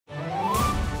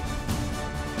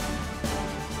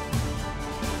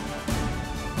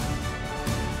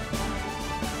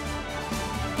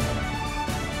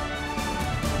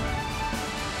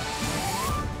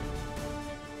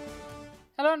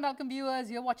Hello and welcome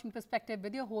viewers, you're watching Perspective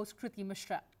with your host Kriti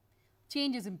Misra.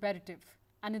 Change is imperative,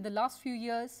 and in the last few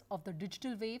years of the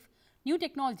digital wave, new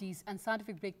technologies and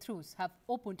scientific breakthroughs have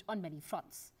opened on many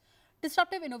fronts.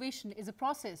 Disruptive innovation is a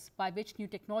process by which new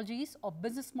technologies or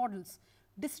business models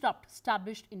disrupt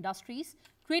established industries,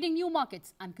 creating new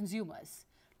markets and consumers.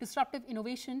 Disruptive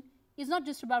innovation is not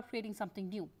just about creating something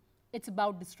new, it's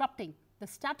about disrupting the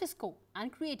status quo and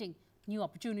creating new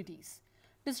opportunities.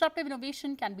 Disruptive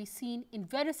innovation can be seen in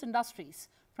various industries,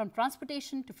 from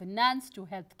transportation to finance to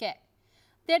healthcare.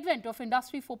 The advent of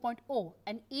Industry 4.0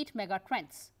 and 8 mega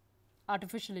trends,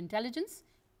 artificial intelligence,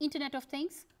 Internet of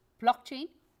Things, blockchain,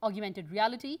 augmented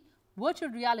reality, virtual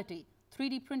reality,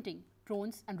 3D printing,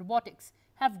 drones and robotics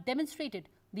have demonstrated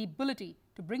the ability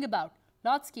to bring about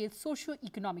large-scale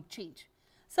socio-economic change.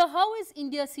 So how is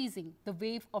India seizing the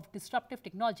wave of disruptive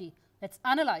technology? Let's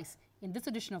analyze in this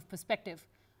edition of Perspective.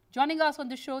 Joining us on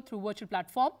the show through virtual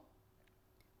platform,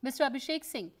 Mr. Abhishek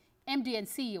Singh, MD and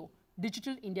CEO,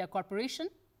 Digital India Corporation.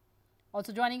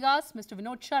 Also joining us, Mr.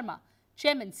 Vinod Sharma,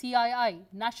 Chairman, CII,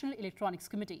 National Electronics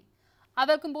Committee. I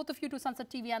welcome both of you to Sansad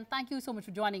TV and thank you so much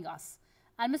for joining us.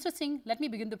 And Mr. Singh, let me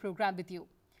begin the program with you.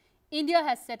 India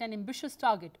has set an ambitious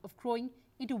target of growing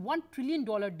into $1 trillion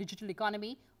digital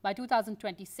economy by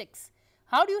 2026.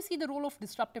 How do you see the role of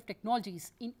disruptive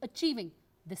technologies in achieving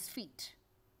this feat?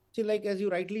 See, like as you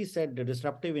rightly said, the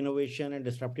disruptive innovation and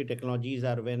disruptive technologies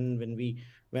are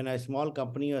when a small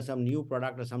company or some new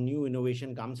product or some new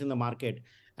innovation comes in the market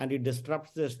and it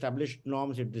disrupts the established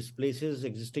norms, it displaces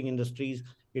existing industries,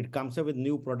 it comes up with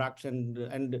new products and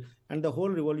the whole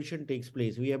revolution takes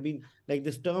place. We have been like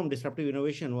this term disruptive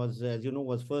innovation was, as you know,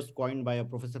 was first coined by a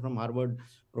professor from Harvard,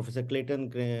 Professor Clayton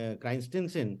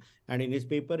Christensen, and in his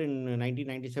paper in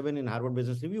 1997 in Harvard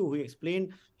Business Review, he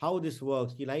explained how this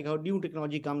works. He like how new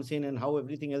technology comes in and how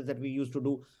everything else that we used to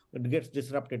do gets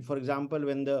disrupted. For example,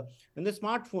 when the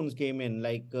smartphones came in,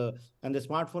 and the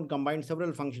smartphone combined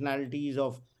several functionalities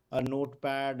of a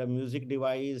notepad, a music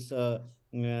device,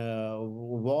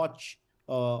 watch,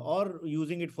 or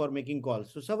using it for making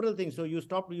calls. So several things. So you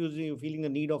stopped feeling the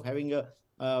need of having a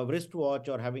wristwatch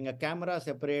or having a camera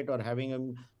separate or having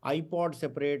an iPod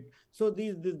separate. So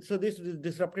this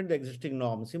disrupted the existing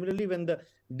norm. Similarly, when the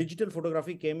digital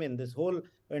photography came in, this whole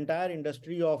entire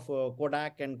industry of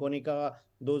Kodak and Konica,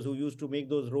 those who used to make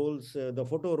those rolls, the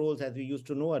photo rolls as we used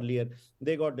to know earlier,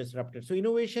 they got disrupted. So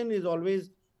innovation is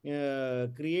always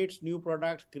creates new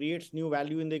products, creates new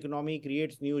value in the economy,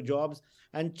 creates new jobs,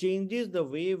 and changes the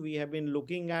way we have been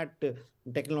looking at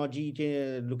technology,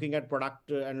 looking at product,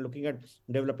 and looking at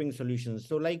developing solutions.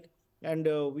 So,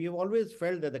 we have always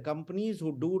felt that the companies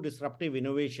who do disruptive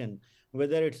innovation,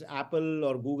 whether it's Apple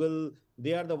or Google,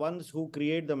 they are the ones who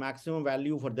create the maximum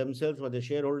value for themselves, for the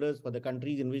shareholders, for the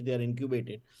countries in which they are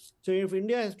incubated. So, if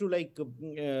India has to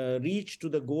reach to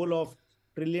the goal of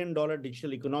 $1 trillion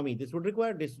digital economy, this would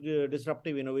require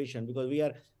disruptive innovation, because we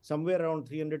are somewhere around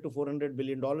 $300 to $400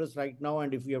 billion right now,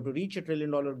 and if we have to reach $1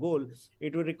 trillion goal,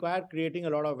 it will require creating a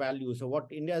lot of value. So what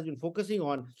India has been focusing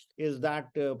on is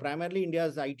that primarily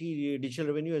India's IT digital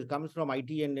revenue comes from IT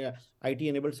and IT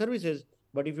enabled services.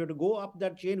 But if you have to go up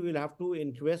that chain, we'll have to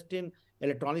invest in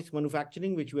electronics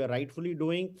manufacturing, which we are rightfully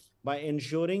doing by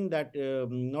ensuring that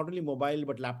not only mobile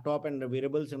but laptop and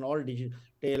wearables and all digital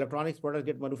electronics products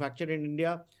get manufactured in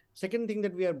India. Second thing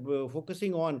that we are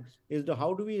focusing on is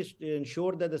how do we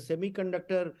ensure that the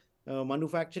semiconductor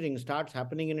manufacturing starts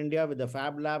happening in India with the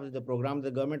Fab Labs, the program the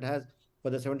government has for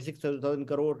the 76,000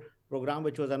 crore program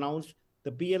which was announced.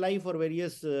 The PLI for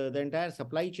various, the entire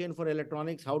supply chain for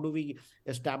electronics. How do we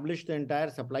establish the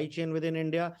entire supply chain within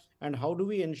India? And how do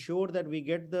we ensure that we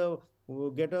get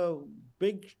a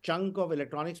big chunk of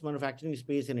electronics manufacturing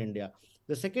space in India?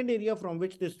 The second area from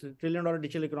which this $1 trillion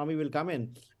digital economy will come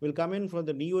in from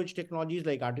the new age technologies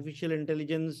like artificial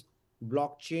intelligence,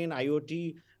 blockchain,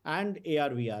 IoT, and AR,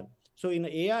 VR. So in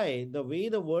AI, the way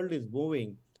the world is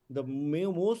moving,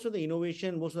 most of the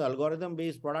innovation, most of the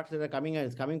algorithm-based products that are coming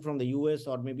is coming from the US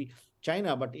or maybe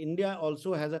China. But India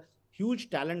also has a huge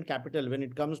talent capital when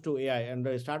it comes to AI and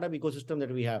the startup ecosystem that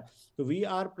we have. So we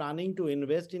are planning to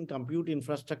invest in compute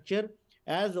infrastructure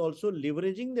as also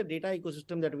leveraging the data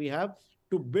ecosystem that we have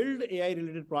to build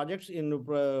AI-related projects in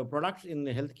products in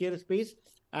the healthcare space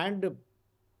and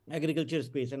agriculture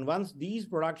space. And once these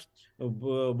products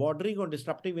bordering on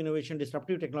disruptive innovation,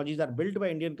 disruptive technologies are built by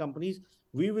Indian companies,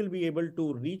 we will be able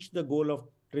to reach the goal of $1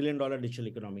 trillion digital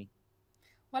economy.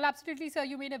 Well, absolutely, sir.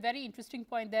 You made a very interesting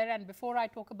point there. And before I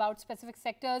talk about specific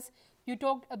sectors, you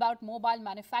talked about mobile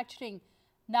manufacturing.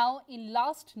 Now, in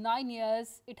last 9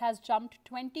 years, it has jumped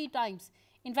 20 times.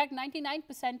 In fact,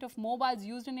 99% of mobiles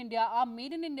used in India are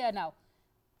made in India now.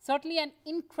 Certainly an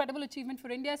incredible achievement for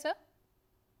India, sir.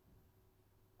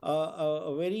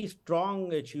 A very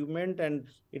strong achievement, and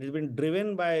it has been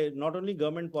driven by not only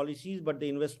government policies but the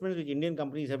investments which Indian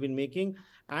companies have been making,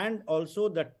 and also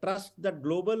the trust that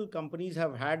global companies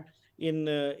have had in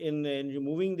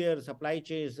moving their supply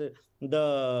chains,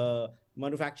 the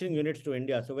manufacturing units to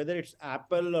India. So whether it's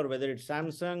Apple or whether it's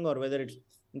Samsung or whether it's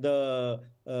the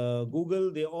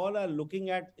Google, they all are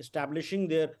looking at establishing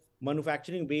their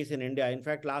manufacturing base in India. In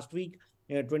fact, last week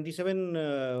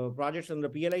 27 projects on the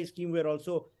PLI scheme were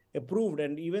also approved.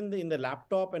 And even in the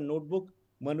laptop and notebook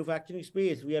manufacturing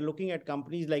space, we are looking at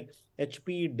companies like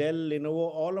HP, Dell, Lenovo.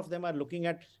 All of them are looking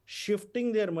at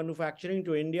shifting their manufacturing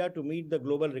to India to meet the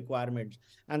global requirements.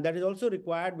 And that is also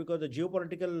required because the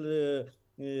geopolitical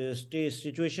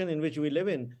situation in which we live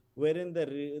in, wherein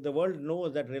the world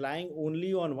knows that relying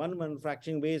only on one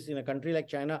manufacturing base in a country like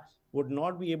China would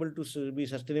not be able to be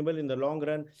sustainable in the long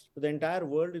run. So the entire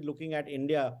world is looking at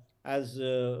India as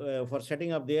for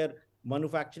setting up their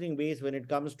manufacturing base when it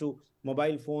comes to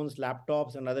mobile phones,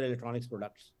 laptops, and other electronics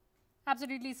products.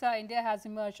 Absolutely, sir. India has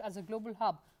emerged as a global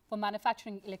hub for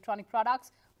manufacturing electronic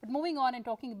products. But moving on and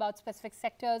talking about specific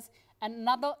sectors, and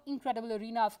another incredible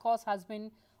arena, of course, has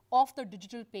been of the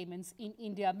digital payments in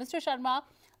India. Mr. Sharma,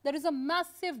 there is a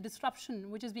massive disruption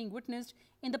which is being witnessed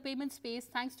in the payment space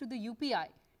thanks to the UPI.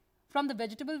 From the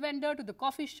vegetable vendor to the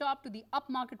coffee shop to the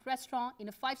upmarket restaurant in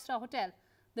a five-star hotel,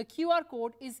 the QR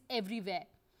code is everywhere.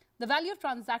 The value of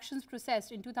transactions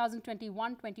processed in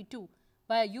 2021-22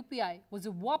 via UPI was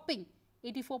a whopping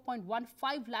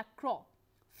 84.15 lakh crore,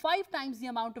 5 times the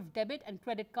amount of debit and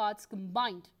credit cards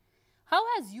combined. How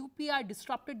has UPI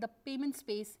disrupted the payment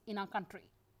space in our country?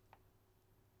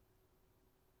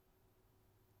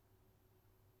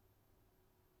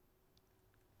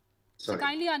 Sorry. So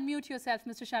kindly unmute yourself,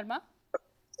 Mr. Sharma.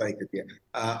 Sorry, Kriti.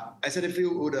 I said, if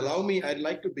you would allow me, I'd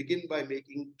like to begin by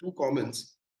making two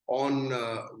comments on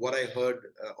what I heard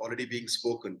already being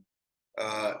spoken,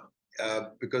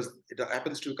 because it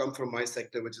happens to come from my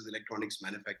sector, which is electronics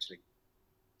manufacturing.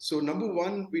 So number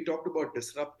one, we talked about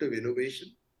disruptive innovation.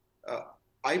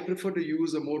 I prefer to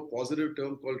use a more positive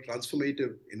term called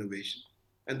transformative innovation.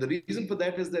 And the reason for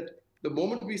that is that the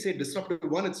moment we say disruptive,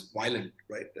 one, it's violent,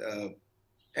 right?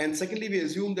 And secondly, we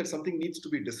assume that something needs to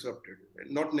be disrupted,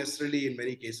 not necessarily in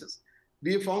many cases.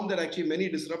 We have found that actually many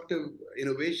disruptive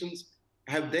innovations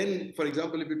have then, for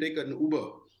example, if you take an Uber,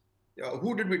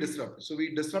 who did we disrupt? So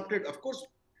we disrupted, of course,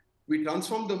 we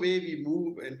transformed the way we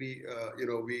move and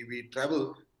we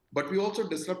travel, but we also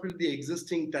disrupted the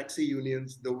existing taxi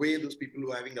unions, the way those people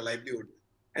who are having a livelihood.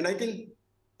 And I think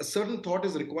a certain thought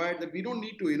is required that we don't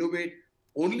need to innovate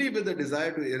only with a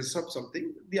desire to disrupt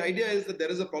something. The idea is that there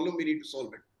is a problem, we need to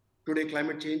solve it. Today,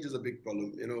 climate change is a big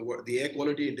problem. The air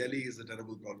quality in Delhi is a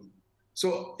terrible problem.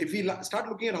 So if we start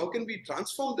looking at how can we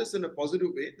transform this in a positive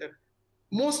way that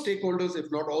most stakeholders,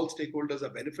 if not all stakeholders,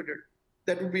 are benefited,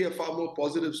 that would be a far more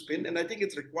positive spin. And I think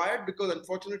it's required because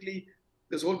unfortunately,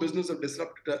 this whole business of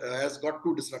disrupt has got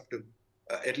too disruptive,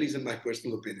 at least in my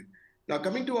personal opinion. Now,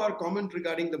 coming to our comment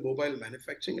regarding the mobile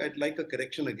manufacturing, I'd like a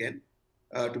correction again.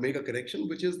 To make a correction,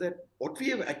 which is that what we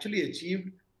have actually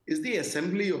achieved is the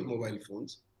assembly of mobile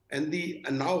phones and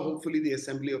now hopefully the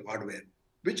assembly of hardware,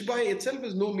 which by itself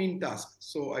is no mean task.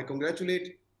 So I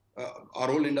congratulate our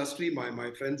whole industry,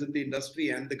 my friends in the industry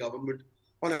and the government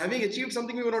on having achieved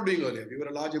something we were not doing earlier. We were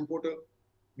a large importer.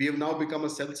 We have now become a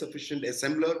self-sufficient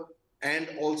assembler, and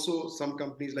also some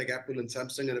companies like Apple and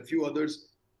Samsung and a few others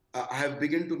have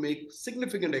begun to make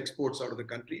significant exports out of the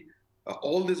country.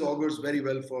 All this augurs very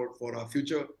well for our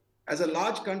future as a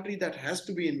large country that has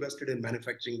to be invested in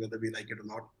manufacturing, whether we like it or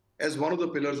not, as one of the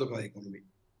pillars of our economy.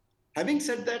 Having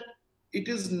said that, it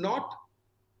is not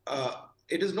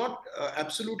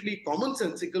absolutely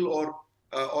commonsensical, or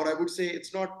I would say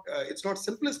it's not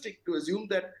simplistic to assume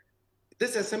that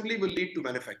this assembly will lead to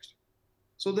manufacturing.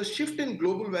 So the shift in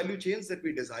global value chains that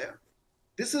we desire,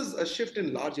 this is a shift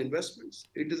in large investments.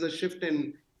 It is a shift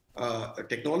in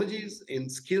technologies, in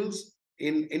skills,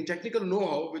 in technical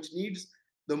know-how, which needs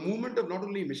the movement of not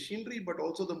only machinery, but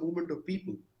also the movement of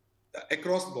people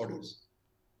across borders.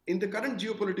 In the current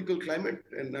geopolitical climate,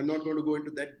 and I'm not going to go into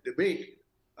that debate,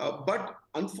 but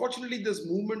unfortunately, this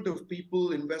movement of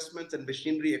people, investments, and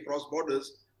machinery across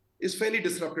borders is fairly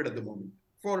disrupted at the moment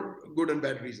for good and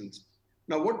bad reasons.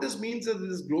 Now, what this means is that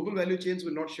these global value chains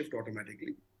will not shift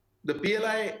automatically. The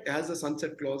PLI has a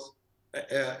sunset clause,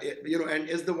 and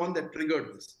is the one that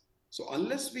triggered this. So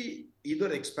unless we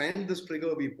either expand this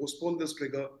trigger, we postpone this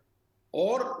trigger,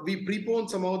 or we prepone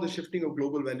somehow the shifting of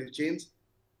global value chains,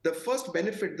 the first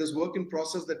benefit, this work in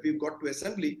process that we've got to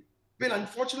assembly, will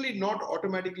unfortunately not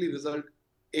automatically result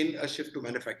in a shift to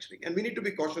manufacturing. And we need to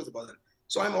be cautious about that.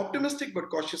 So I'm optimistic, but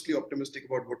cautiously optimistic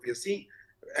about what we are seeing.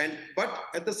 But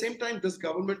at the same time, this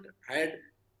government had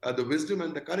the wisdom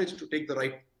and the courage to make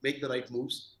the right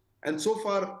moves. And so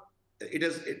far, it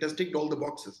has ticked all the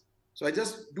boxes. So I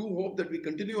just do hope that we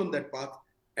continue on that path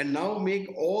and now make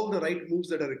all the right moves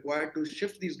that are required to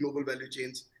shift these global value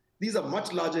chains. These are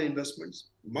much larger investments,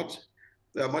 much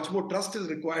more trust is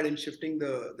required in shifting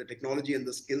the technology and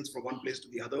the skills from one place to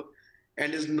the other,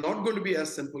 and is not going to be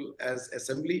as simple as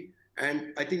assembly.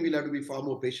 And I think we'll have to be far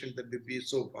more patient than we've been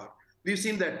so far. We've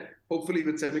seen that hopefully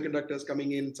with semiconductors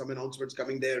coming in, some announcements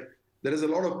coming there is a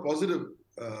lot of positive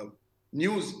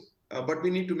news, but we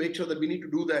need to make sure that we need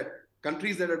to do that.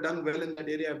 Countries that have done well in that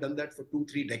area have done that for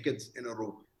 2-3 decades in a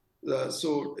row.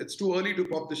 So it's too early to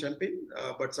pop the champagne,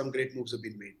 but some great moves have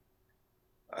been made.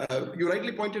 You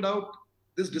rightly pointed out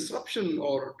this disruption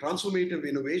or transformative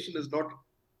innovation is not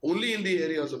only in the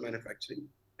areas of manufacturing,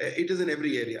 it is in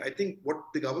every area. I think what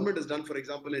the government has done, for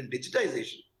example, in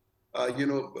digitization,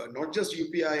 not just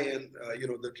UPI and,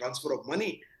 the transfer of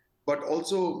money, but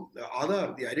also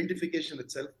Aadhaar, the identification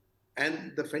itself,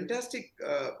 and the fantastic,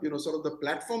 sort of the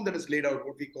platform that is laid out,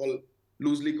 what we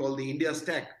loosely call the India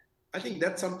stack. I think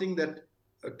that's something that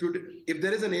if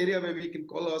there is an area where we can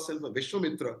call ourselves a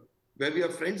Vishwamitra, where we are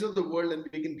friends of the world and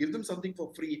we can give them something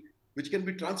for free, which can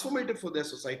be transformative for their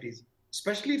societies,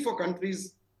 especially for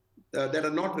countries that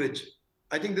are not rich.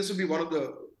 I think this would be one of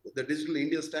the digital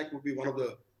India stack would be one of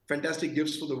the fantastic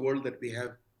gifts for the world that we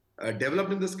have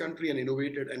developed in this country and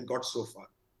innovated and got so far.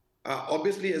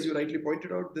 Obviously, as you rightly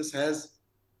pointed out, this has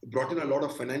brought in a lot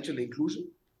of financial inclusion.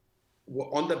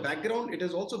 On the background, it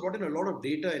has also brought in a lot of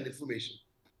data and information.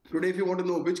 Today, if you want to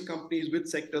know which companies, which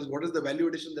sectors, what is the value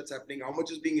addition that's happening, how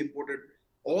much is being imported,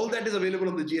 all that is available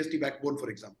on the GST backbone, for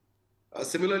example.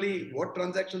 Similarly, what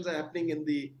transactions are happening in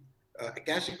the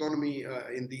cash economy,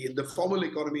 in the formal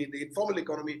economy, the informal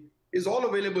economy, is all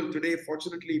available today,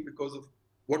 fortunately, because of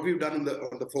what we've done on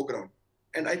the foreground.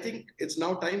 And I think it's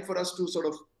now time for us to sort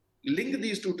of link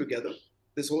these two together,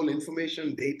 this whole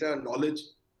information, data, knowledge,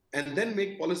 and then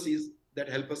make policies that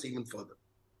help us even further.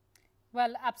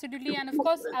 Well, absolutely. And of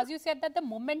course, as you said, that the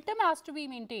momentum has to be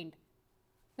maintained.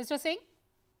 Mr. Singh?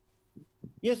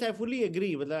 Yes, I fully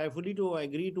agree. But I fully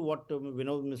agree to what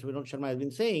Ms. Vinod Sharma has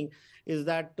been saying, is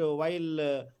that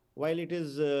while it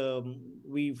is,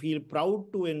 we feel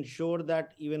proud to ensure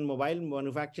that even mobile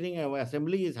manufacturing and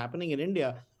assembly is happening in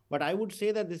India, but I would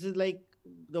say that this is like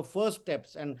the first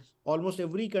steps, and almost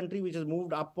every country which has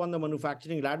moved up on the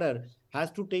manufacturing ladder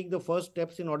has to take the first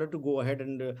steps in order to go ahead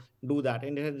and do that.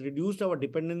 And it has reduced our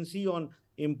dependency on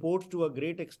imports to a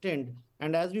great extent.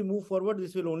 And as we move forward,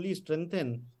 this will only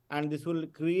strengthen, and this will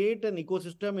create an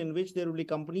ecosystem in which there will be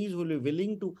companies who will be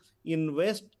willing to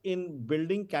invest in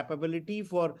building capability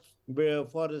for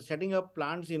setting up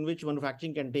plants in which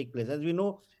manufacturing can take place. As we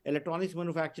know, electronics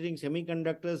manufacturing,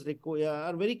 semiconductors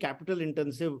are very capital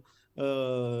intensive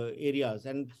areas,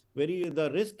 and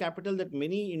the risk capital that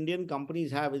many Indian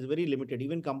companies have is very limited.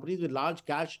 Even companies with large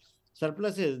cash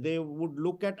surpluses, they would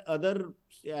look at other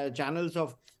channels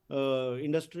of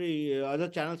industry, other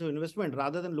channels of investment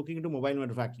rather than looking into mobile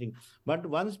manufacturing. But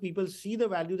once people see the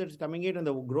value that is coming in and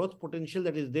the growth potential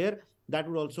that is there, that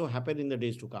would also happen in the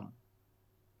days to come.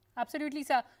 Absolutely,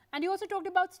 sir. And you also talked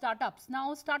about startups.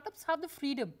 Now, startups have the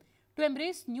freedom to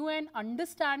embrace new and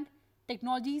understand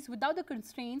technologies without the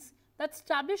constraints that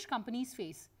established companies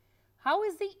face. How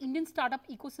is the Indian startup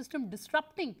ecosystem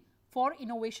disrupting for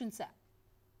innovation, sir?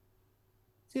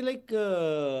 See,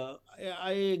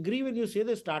 I agree when you say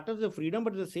the startups have freedom,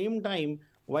 but at the same time,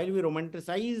 while we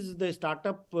romanticize the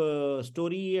startup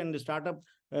story and the startup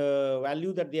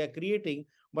value that they are creating,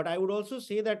 but I would also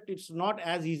say that it's not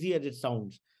as easy as it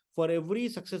sounds. For every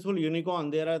successful unicorn,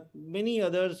 there are many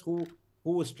others who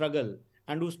struggle,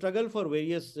 and who struggle for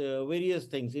various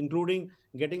things, including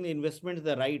getting the investment at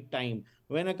the right time.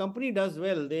 When a company does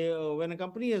well, when a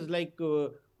company is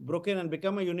broken and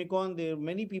become a unicorn, there are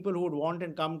many people who would want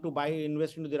and come to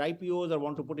invest into their IPOs or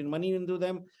want to put in money into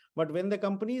them. But when the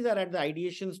companies are at the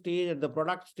ideation stage, at the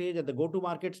product stage, at the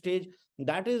go-to-market stage,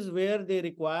 that is where they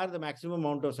require the maximum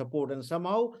amount of support. And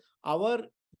somehow our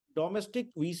domestic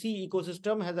VC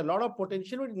ecosystem has a lot of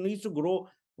potential, but it needs to grow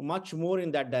much more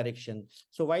in that direction.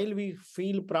 So while we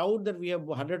feel proud that we have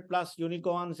 100 plus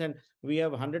unicorns and we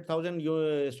have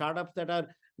 100,000 startups that are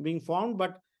being formed,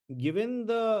 but given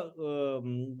the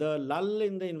lull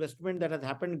in the investment that has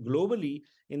happened globally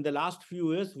in the last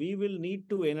few years, we will need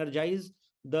to energize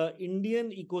the Indian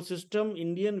ecosystem,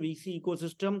 Indian VC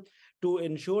ecosystem, to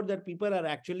ensure that people are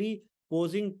actually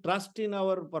posing trust in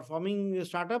our performing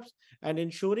startups and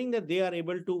ensuring that they are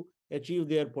able to achieve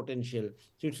their potential.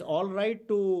 So it's all right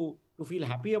to feel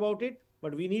happy about it,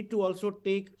 but we need to also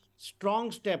take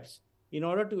strong steps in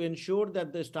order to ensure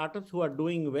that the startups who are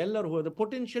doing well or who have the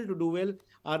potential to do well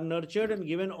are nurtured and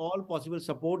given all possible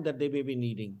support that they may be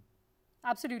needing.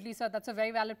 Absolutely, sir. That's a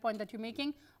very valid point that you're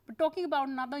making. But talking about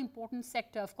another important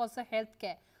sector, of course, the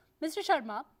healthcare. Mr.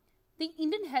 Sharma, the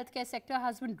Indian healthcare sector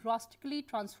has been drastically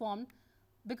transformed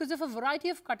because of a variety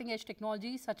of cutting-edge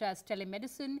technologies such as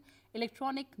telemedicine,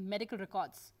 electronic medical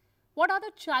records. What are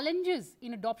the challenges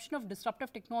in adoption of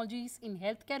disruptive technologies in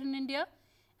healthcare in India?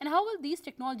 And how will these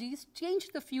technologies change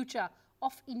the future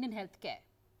of Indian healthcare?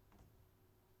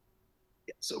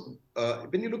 So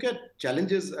when you look at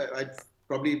challenges, I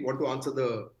probably want to answer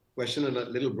the question in a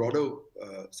little broader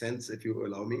sense, if you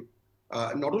allow me.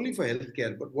 Not only for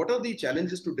healthcare, but what are the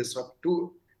challenges to disrupt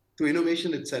to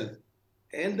innovation itself?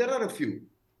 And there are a few.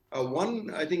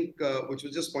 One, I think, which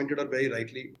was just pointed out very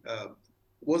rightly,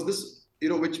 was this,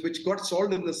 which got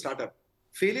solved in the startup.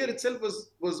 Failure itself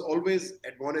was always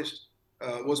admonished,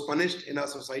 was punished in our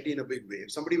society in a big way.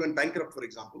 If somebody went bankrupt, for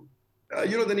example,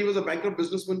 then he was a bankrupt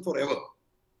businessman forever,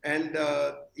 and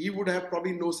he would have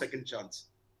probably no second chance.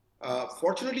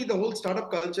 Fortunately, the whole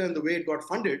startup culture and the way it got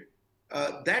funded,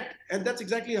 that's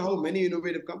exactly how many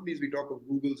innovative companies, we talk of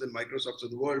Googles and Microsofts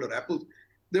of the world or Apples,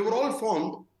 they were all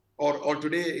formed, or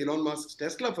today Elon Musk's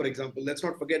Tesla, for example, let's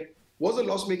not forget, was a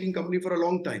loss-making company for a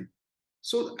long time.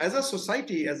 So as a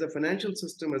society, as a financial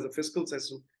system, as a fiscal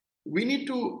system, we need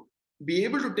to be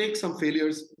able to take some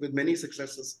failures with many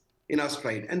successes in our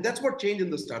stride. And that's what changed in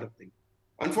the startup thing.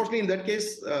 Unfortunately, in that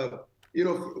case, the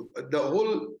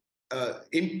whole,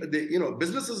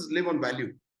 businesses live on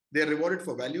value. They're rewarded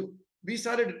for value. We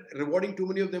started rewarding too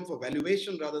many of them for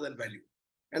valuation rather than value.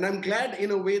 And I'm glad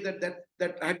in a way that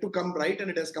had to come right, and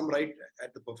it has come right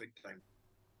at the perfect time.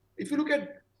 If you look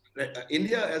at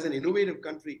India as an innovative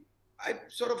country, I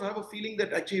sort of have a feeling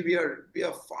that actually we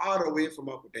are far away from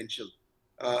our potential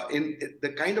in the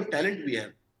kind of talent we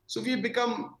have. So we've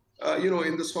become,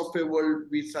 in the software world,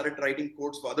 we started writing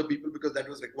codes for other people because that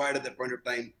was required at that point of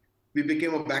time. We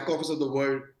became a back office of the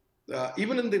world.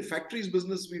 Even in the factories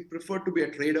business, we prefer to be a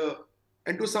trader,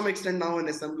 and to some extent now an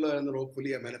assembler, and then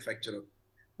hopefully a manufacturer.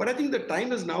 But I think the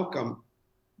time has now come,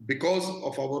 because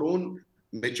of our own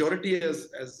maturity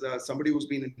as somebody who's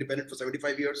been independent for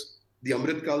 75 years, the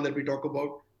Amrit Kal that we talk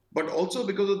about, but also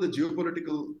because of the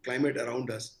geopolitical climate around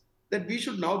us, that we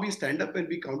should now stand up and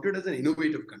be counted as an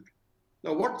innovative country.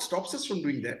 Now, what stops us from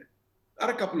doing that are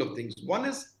a couple of things. One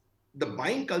is the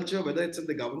buying culture, whether it's in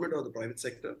the government or the private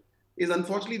sector, is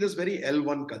unfortunately this very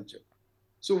L1 culture.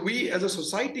 So we as a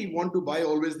society want to buy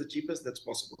always the cheapest that's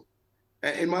possible.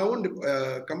 In my own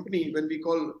company, when we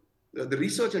call the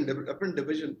research and development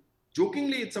division,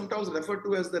 jokingly, it's sometimes referred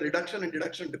to as the reduction and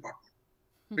deduction department,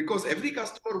 because every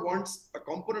customer wants a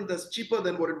component that's cheaper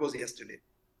than what it was yesterday,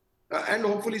 and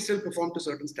hopefully still perform to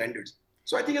certain standards.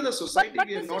 So I think as a society,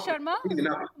 we are not doing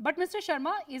enough. But Mr.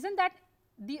 Sharma, isn't that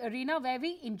the arena where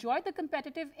we enjoy the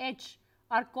competitive edge,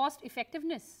 our cost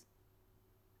effectiveness?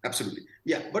 Absolutely.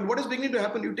 Yeah. But what is beginning to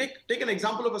happen, you take an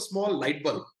example of a small light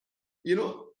bulb.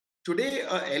 Today,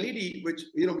 LED, which,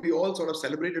 we all sort of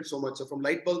celebrated so much. So from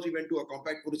light bulbs, we went to a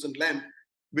compact fluorescent lamp,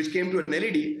 which came to an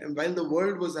LED. And while the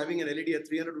world was having an LED at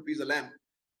 300 rupees a lamp,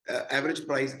 average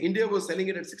price, India was selling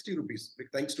it at 60 rupees,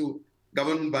 thanks to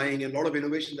government buying and a lot of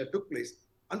innovation that took place.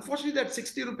 Unfortunately, that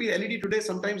 60 rupee LED today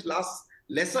sometimes lasts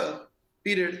lesser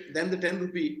period than the 10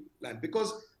 rupee lamp,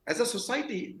 because as a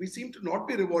society, we seem to not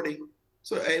be rewarding.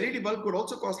 So a LED bulb could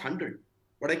also cost 100.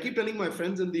 But I keep telling my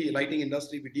friends in the lighting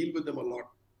industry, we deal with them a lot.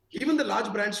 Even the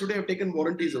large brands today have taken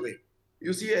warranties away.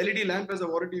 You see a LED lamp has a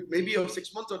warranty maybe of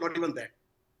 6 months or not even that.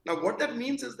 Now, what that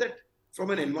means is that from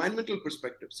an environmental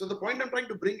perspective, so the point I'm trying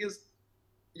to bring is,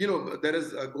 there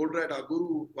is a Goldratt, our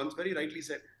guru, once very rightly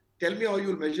said, tell me how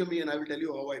you'll measure me and I will tell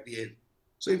you how I behave.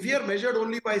 So if we are measured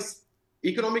only by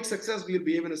economic success, we'll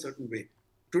behave in a certain way.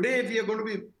 Today, if we are going to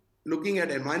be looking at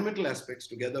environmental aspects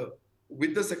together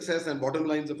with the success and bottom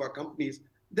lines of our companies,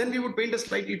 then we would paint a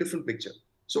slightly different picture.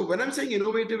 So when I'm saying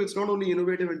innovative, it's not only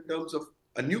innovative in terms of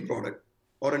a new product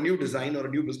or a new design or a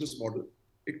new business model.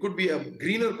 It could be a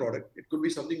greener product. It could be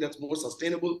something that's more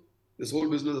sustainable, this whole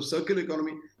business of circular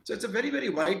economy. So it's a very, very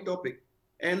wide topic.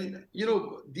 And,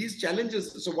 these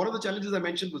challenges, so one of the challenges I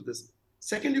mentioned was this.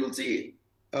 Second, you will see,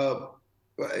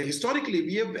 historically,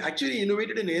 we have actually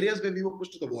innovated in areas where we were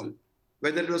pushed to the wall,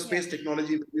 whether it was space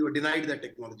technology, we were denied that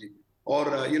technology, or,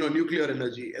 nuclear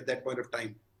energy at that point of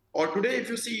time. Or today, if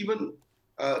you see even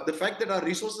the fact that our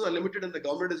resources are limited and the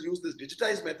government has used this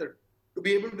digitized method to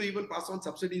be able to even pass on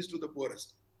subsidies to the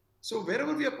poorest. So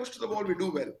wherever we are pushed to the wall, we do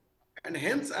well. And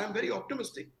hence, I'm very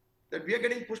optimistic that we are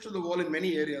getting pushed to the wall in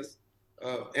many areas,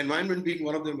 environment being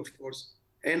one of them, of course.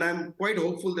 And I'm quite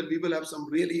hopeful that we will have some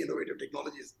really innovative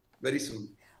technologies very soon.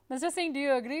 Mr. Singh, do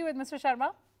you agree with Mr.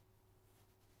 Sharma?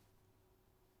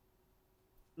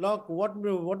 Look, what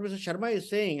Mr. Sharma is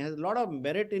saying has a lot of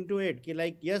merit into it.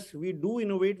 Like, yes, we do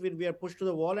innovate when we are pushed to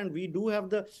the wall, and we do have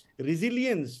the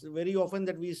resilience very often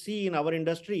that we see in our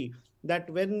industry. That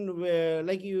when,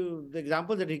 like the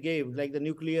examples that he gave, like the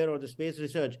nuclear or the space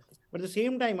research, but at the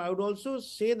same time, I would also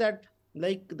say that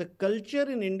like the culture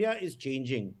in India is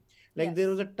changing. Like Yes. there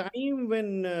was a time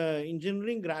when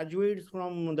engineering graduates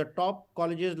from the top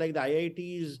colleges like the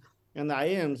IITs and the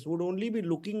IIMs would only be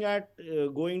looking at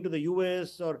going to the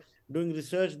US or doing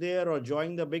research there or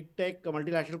joining the big tech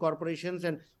multinational corporations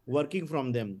and working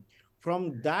from them.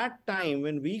 From that time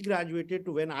when we graduated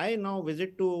to when I now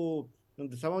visit to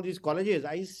some of these colleges,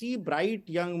 I see bright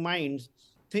young minds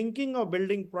thinking of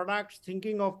building products,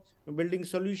 thinking of building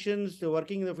solutions,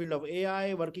 working in the field of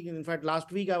AI, working in fact,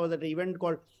 last week I was at an event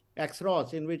called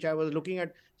XROS, in which I was looking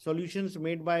at solutions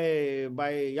made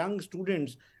by young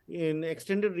students in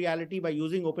extended reality by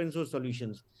using open source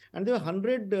solutions. And there were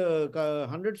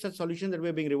 100 such solutions that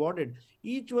were being rewarded.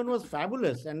 Each one was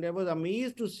fabulous, and I was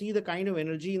amazed to see the kind of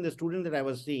energy in the student that I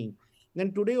was seeing.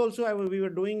 Then today also, we were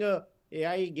doing a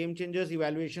AI Game Changers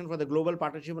evaluation for the Global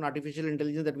Partnership on Artificial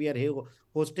Intelligence that we are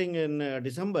hosting in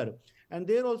December. And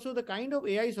there also the kind of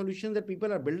AI solutions that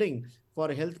people are building for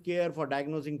healthcare, for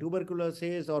diagnosing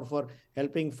tuberculosis, or for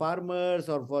helping farmers,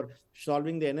 or for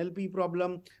solving the NLP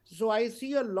problem. So I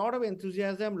see a lot of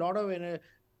enthusiasm,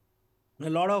 a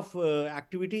lot of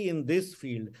activity in this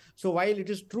field. So while it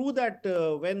is true that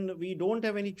when we don't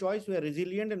have any choice, we are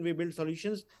resilient and we build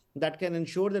solutions that can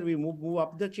ensure that we move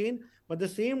up the chain. But at the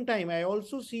same time, I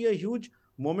also see a huge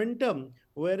momentum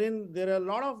wherein there are a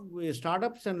lot of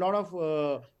startups and a lot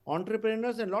of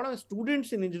entrepreneurs and a lot of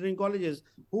students in engineering colleges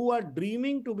who are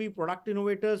dreaming to be product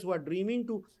innovators, who are dreaming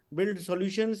to build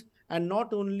solutions and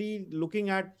not only looking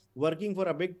at working for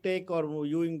a big tech or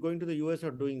going to the US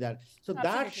or doing that. So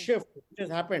Absolutely. that shift which has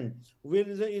happened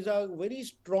is a very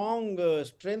strong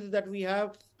strength that we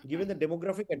have, given the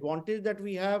demographic advantage that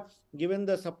we have, given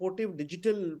the supportive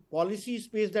digital policy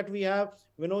space that we have.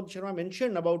 Vinod Sharma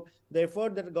mentioned about the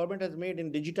effort that the government has made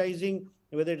in digitizing,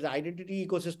 whether it's the identity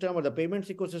ecosystem or the payments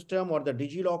ecosystem or the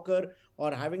DigiLocker,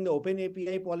 or having the open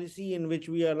API policy in which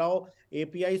we allow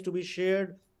APIs to be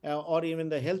shared, or even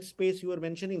the health space you were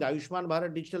mentioning, the Ayushman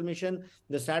Bharat digital mission,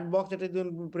 the sandbox that has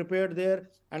been prepared there,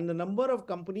 and the number of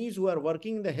companies who are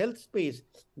working in the health space.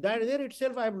 That there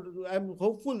itself, I'm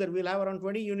hopeful that we'll have around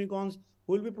 20 unicorns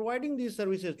who will be providing these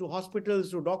services to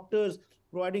hospitals, to doctors,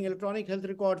 providing electronic health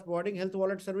records, providing health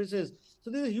wallet services.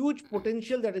 So there's a huge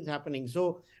potential that is happening.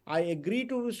 So I agree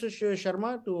to Mr.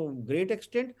 Sharma to a great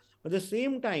extent. At the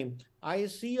same time, I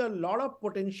see a lot of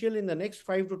potential in the next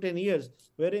 5 to 10 years,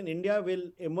 wherein India will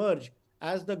emerge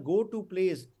as the go-to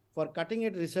place for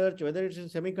cutting-edge research, whether it's in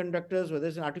semiconductors, whether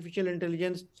it's in artificial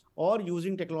intelligence, or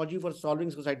using technology for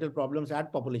solving societal problems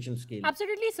at population scale.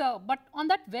 Absolutely, sir. But on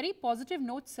that very positive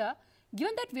note, sir,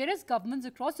 given that various governments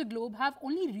across the globe have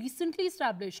only recently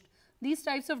established these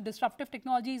types of disruptive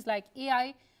technologies like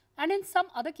AI, and in some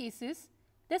other cases,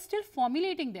 they're still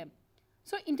formulating them.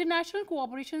 So international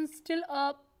cooperation is still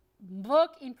a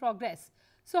work in progress.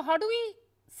 So how do we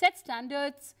set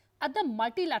standards at the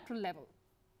multilateral level?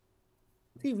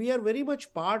 See, we are very much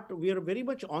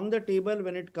on the table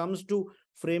when it comes to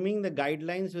framing the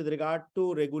guidelines with regard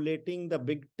to regulating the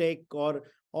big tech, or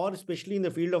especially in the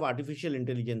field of artificial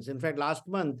intelligence. In fact, last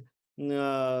month,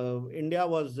 India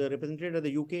was represented at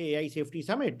the UK AI Safety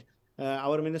Summit.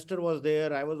 Our minister was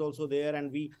there, I was also there,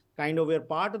 and we kind of were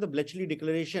part of the Bletchley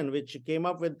Declaration, which came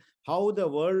up with how the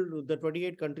world, the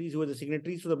 28 countries who were the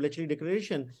signatories to the Bletchley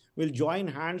Declaration, will join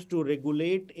hands to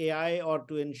regulate AI, or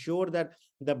to ensure that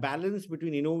the balance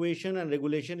between innovation and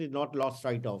regulation is not lost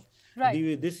sight of.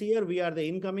 Right. This year, we are the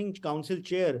incoming council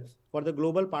chair for the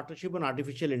Global Partnership on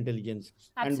Artificial Intelligence.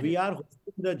 And we Absolutely. are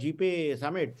hosting the GPA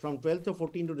summit from 12th to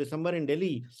 14th to December in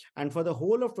Delhi. And for the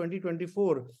whole of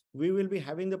 2024, we will be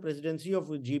having the presidency of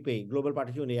GPA, Global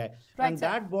Partnership on AI. Right, And sir.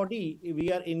 that body,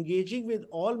 we are engaging with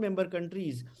all member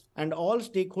countries and all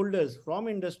stakeholders from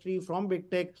industry, from big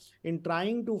tech, in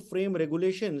trying to frame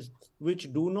regulations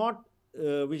which do not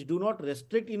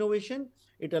restrict innovation.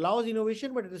 It allows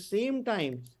innovation, but at the same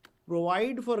time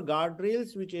provide for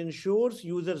guardrails which ensures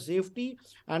user safety,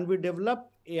 and we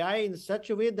develop AI in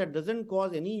such a way that doesn't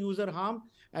cause any user harm,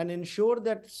 and ensure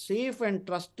that safe and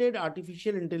trusted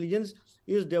artificial intelligence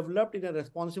is developed in a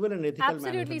responsible and ethical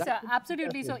Absolutely, manner. sir.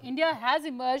 Absolutely. So India has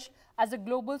emerged as a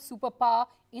global superpower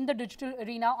in the digital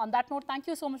arena. On that note, thank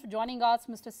you so much for joining us,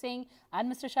 Mr. Singh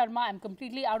and Mr. Sharma. I'm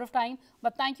completely out of time,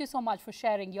 but thank you so much for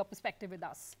sharing your perspective with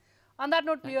us. On that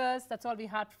note, viewers, that's all we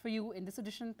had for you in this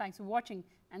edition. Thanks for watching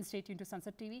and stay tuned to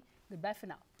Sansad TV. Goodbye for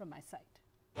now from my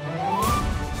side.